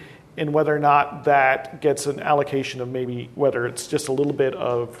considered in whether or not that gets an allocation of maybe whether it's just a little bit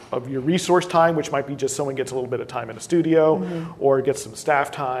of your resource time, which might be just someone gets a little bit of time in a studio, or gets some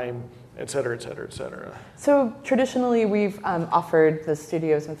staff time, et cetera, et cetera, et cetera. So traditionally, we've offered the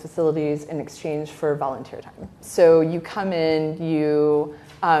studios and facilities in exchange for volunteer time. So you come in, you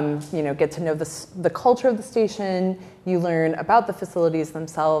get to know the culture of the station. You learn about the facilities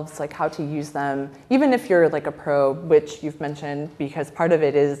themselves, like how to use them, even if you're like a pro, which you've mentioned, because part of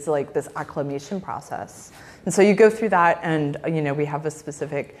it is like this acclimation process. And so you go through that, and we have a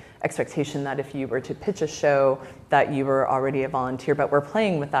specific expectation that if you were to pitch a show, that you were already a volunteer, but we're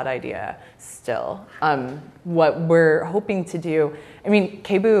playing with that idea still. What we're hoping to do,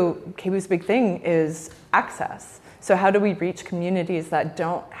 KBOO's big thing is access. So how do we reach communities that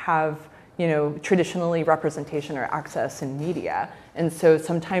don't have traditionally representation or access in media? And so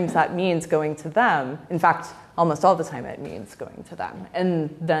sometimes that means going to them. In fact, almost all the time it means going to them.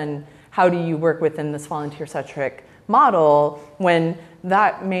 And then how do you work within this volunteer-centric model when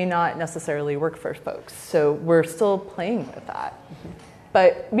that may not necessarily work for folks? So we're still playing with that.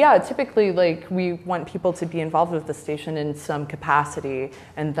 But yeah, typically we want people to be involved with the station in some capacity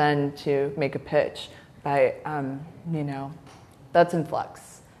and then to make a pitch. But that's in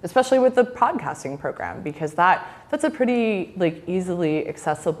flux, especially with the podcasting program, because that's a pretty easily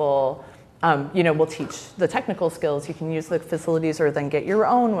accessible. We'll teach the technical skills. You can use the facilities or then get your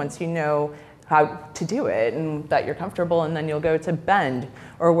own once you know how to do it and that you're comfortable, and then you'll go to Bend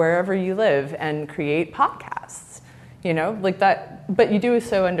or wherever you live and create podcasts, like that. But you do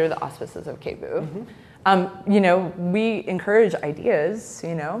so under the auspices of KBOO. We encourage ideas,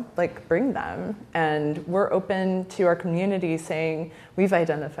 bring them, and we're open to our community saying, we've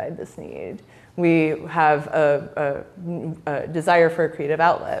identified this need. We have a desire for a creative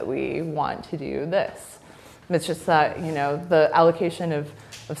outlet. We want to do this. It's just that, the allocation of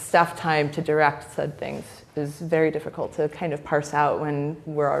staff time to direct said things is very difficult to kind of parse out when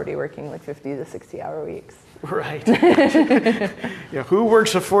we're already working 50 to 60-hour weeks. Right. Who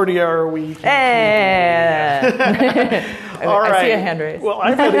works a 40-hour week? Hey. All right. I see a hand raised. Well,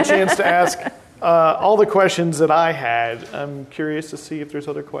 I've had a chance to ask all the questions that I had. I'm curious to see if there's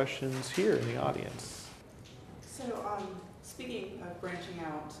other questions here in the audience. So, speaking of branching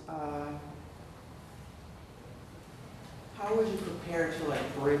out, how would you prepare to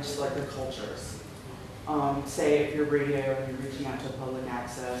bridge the cultures? Say if you're radio and you're reaching out to public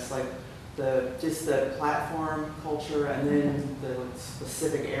access, the platform culture and then the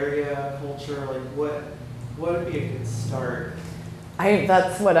specific area culture, what would be a good start?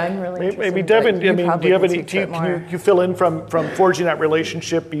 That's what I'm really interested in. Maybe Devin, do you have any? Can you fill in from forging that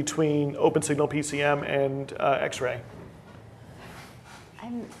relationship between OpenSignal PCM and X-Ray?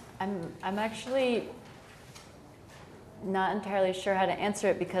 I'm actually not entirely sure how to answer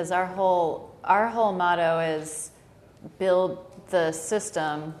it, because our whole motto is build the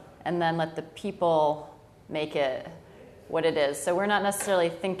system and then let the people make it what it is. So we're not necessarily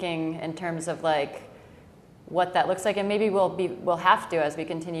thinking in terms of what that looks like, and maybe we'll have to as we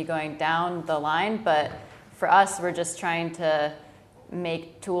continue going down the line. But for us, we're just trying to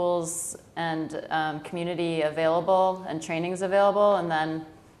make tools and community available and trainings available, and then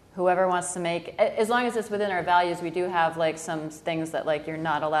whoever wants to make, as long as it's within our values. We do have some things that you're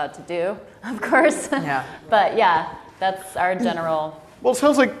not allowed to do, of course. Yeah. But yeah, that's our general Well, it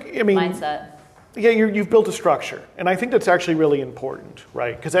sounds like, mindset. Yeah, you've built a structure, and I think that's actually really important,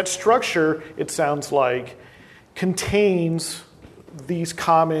 right? Because that structure, it sounds like, contains these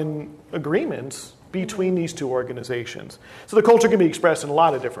common agreements between these two organizations. So the culture can be expressed in a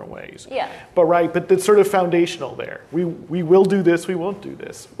lot of different ways. Yeah. But it's sort of foundational there. We will do this, we won't do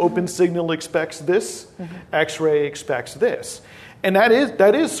this. OpenSignal expects this, X-Ray expects this. And that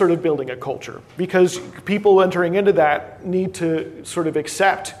is sort of building a culture, because people entering into that need to sort of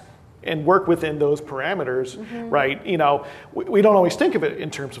accept and work within those parameters, right? We don't always think of it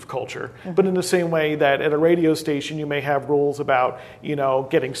in terms of culture, but in the same way that at a radio station you may have rules about,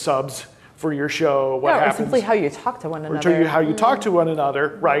 getting subs for your show, what happens, or simply how you talk to one another. Or how you talk to one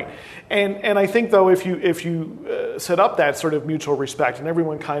another, right? And I think though, if you set up that sort of mutual respect, and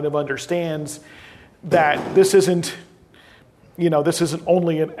everyone kind of understands that this isn't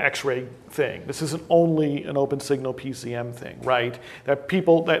only an X-Ray thing. This isn't only an OpenSignal PCM thing, right? That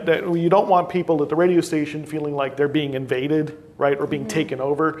you don't want people at the radio station feeling like they're being invaded, right, or being taken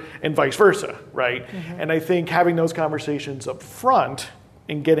over, and vice versa, right? And I think having those conversations up front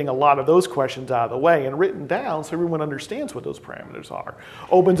and getting a lot of those questions out of the way and written down so everyone understands what those parameters are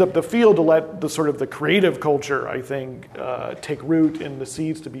opens up the field to let the sort of the creative culture, I think, take root and the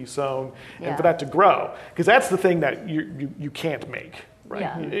seeds to be sown and for that to grow. Because that's the thing that you can't make, right?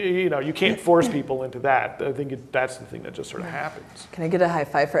 Yeah. You can't force people into that. I think that's the thing that just sort of happens. Can I get a high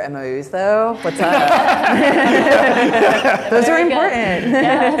five for MOUs though? What's up? Those are important.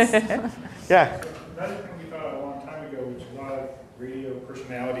 Yes. Yeah. Another thing we thought a long time ago, which a lot of radio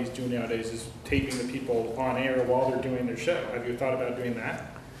personalities do nowadays, is taping the people on air while they're doing their show. Have you thought about doing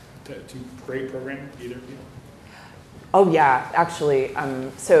that to create programming, either of you? Oh yeah, actually.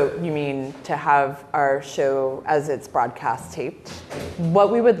 So you mean to have our show as it's broadcast taped?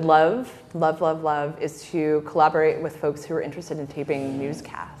 What we would love is to collaborate with folks who are interested in taping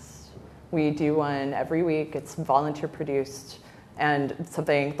newscasts. We do one every week. It's volunteer produced. And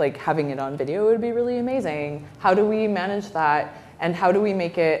something like having it on video would be really amazing. How do we manage that? And how do we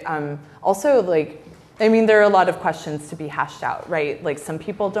make it also there are a lot of questions to be hashed out, right? Some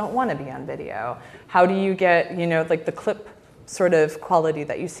people don't want to be on video. How do you get, the clip sort of quality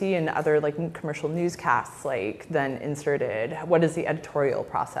that you see in other like commercial newscasts, like then inserted? What is the editorial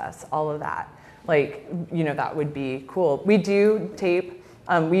process? All of that, like, you know, that would be cool. We do tape.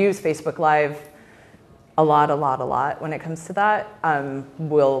 We use Facebook Live a lot when it comes to that.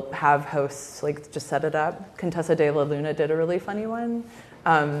 We'll have hosts like just set it up. Contessa de la Luna did a really funny one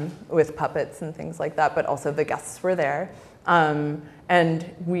with puppets and things like that, but also the guests were there.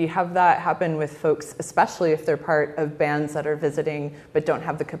 And we have that happen with folks, especially if they're part of bands that are visiting but don't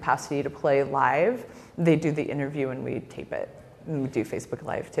have the capacity to play live. They do the interview and we tape it. And we do Facebook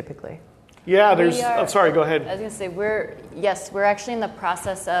Live typically. Yeah, sorry, go ahead. I was going to say, we're actually in the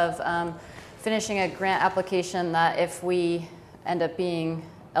process of finishing a grant application that if we end up being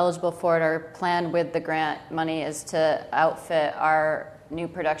eligible for it, our plan with the grant money is to outfit our new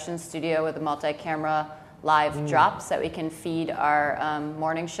production studio with a multi-camera live drops that we can feed our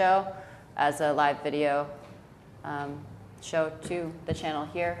morning show as a live video show to the channel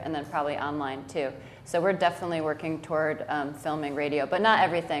here, and then probably online too. So we're definitely working toward filming radio, but not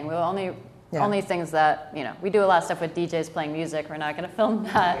everything. We'll only things that, you know, we do a lot of stuff with DJs playing music. We're not going to film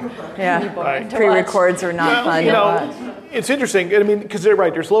that. Yeah, right. Pre-records are not fun. You know, it's interesting. I mean, because they're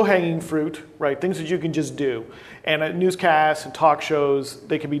right. There's low-hanging fruit, right? Things that you can just do. And newscasts and talk shows,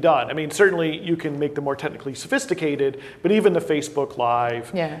 they can be done. I mean, certainly you can make them more technically sophisticated, but even the Facebook Live,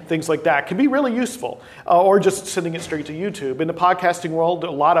 things like that can be really useful. Or just sending it straight to YouTube. In the podcasting world,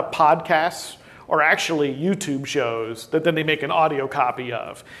 a lot of podcasts are actually YouTube shows that then they make an audio copy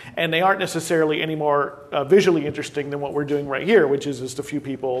of. And they aren't necessarily any more visually interesting than what we're doing right here, which is just a few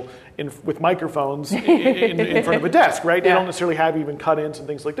people with microphones in front of a desk, right? They don't necessarily have even cut-ins and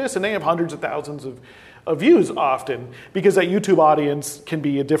things like this, and they have hundreds of thousands of views often, because that YouTube audience can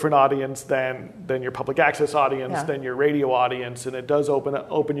be a different audience than your public access audience, than your radio audience, and it does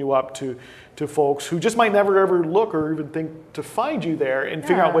open you up to folks who just might never ever look or even think to find you there and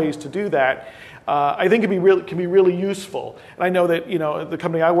figure out ways to do that. I think can be really useful. And I know that, you know, the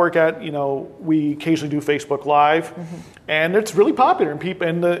company I work at, you know, we occasionally do Facebook Live, and it's really popular.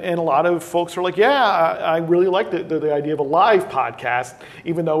 And a lot of folks are like, I really like the idea of a live podcast,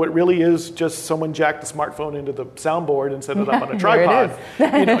 even though it really is just someone jacked the smartphone into the soundboard and set it up on a tripod.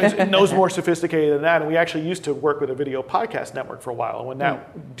 You know, it knows more sophisticated than that. And we actually used to work with a video podcast network for a while. And when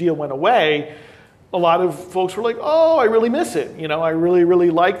that deal went away, a lot of folks were like, oh, I really miss it. You know, I really, really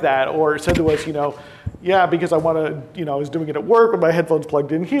like that. Or said to us, you know, because I want to, you know, I was doing it at work with my headphones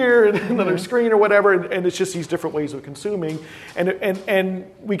plugged in here and another screen or whatever. And it's just these different ways of consuming. And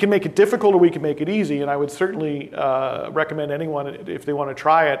we can make it difficult or we can make it easy. And I would certainly recommend anyone, if they want to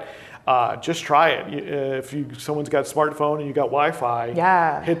try it, just try it. If someone's got a smartphone and you got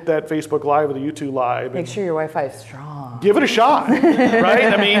Wi-Fi, hit that Facebook Live or the YouTube Live. Make sure your Wi-Fi is strong. Give it a shot,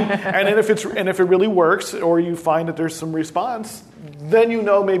 right? I mean, and if it really works, or you find that there's some response, then you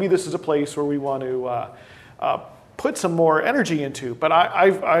know maybe this is a place where we want to put some more energy into. But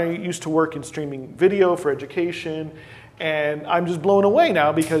I used to work in streaming video for education. And I'm just blown away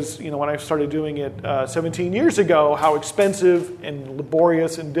now because, you know, when I started doing it 17 years ago, how expensive and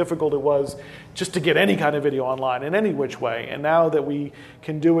laborious and difficult it was just to get any kind of video online in any which way. And now that we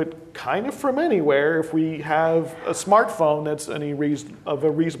can do it kind of from anywhere, if we have a smartphone that's of a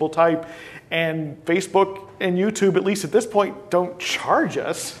reasonable type, and Facebook and YouTube, at least at this point, don't charge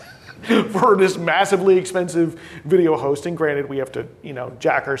us for this massively expensive video hosting. Granted, we have to, you know,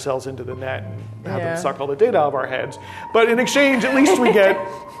 jack ourselves into the net and have them suck all the data out of our heads. But in exchange, at least we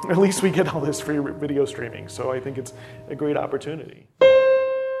get all this free video streaming. So I think it's a great opportunity.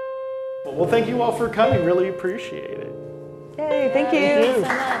 Well, thank you all for coming. Really appreciate it. Yay! Thank you.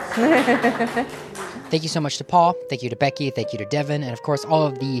 Thank you so much. Thank you so much to Paul. Thank you to Becky. Thank you to Devin. And of course, all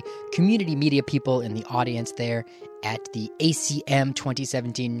of the community media people in the audience there at the ACM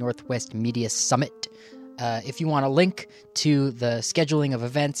 2017 Northwest Media Summit. If you want a link to the scheduling of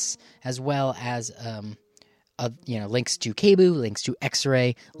events, as well as links to KBOO, links to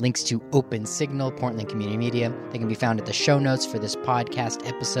X-Ray, links to Open Signal, Portland Community Media, they can be found at the show notes for this podcast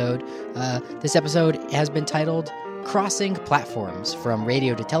episode. This episode has been titled Crossing Platforms from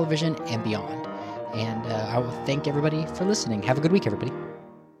Radio to Television and Beyond. And I will thank everybody for listening. Have a good week, everybody.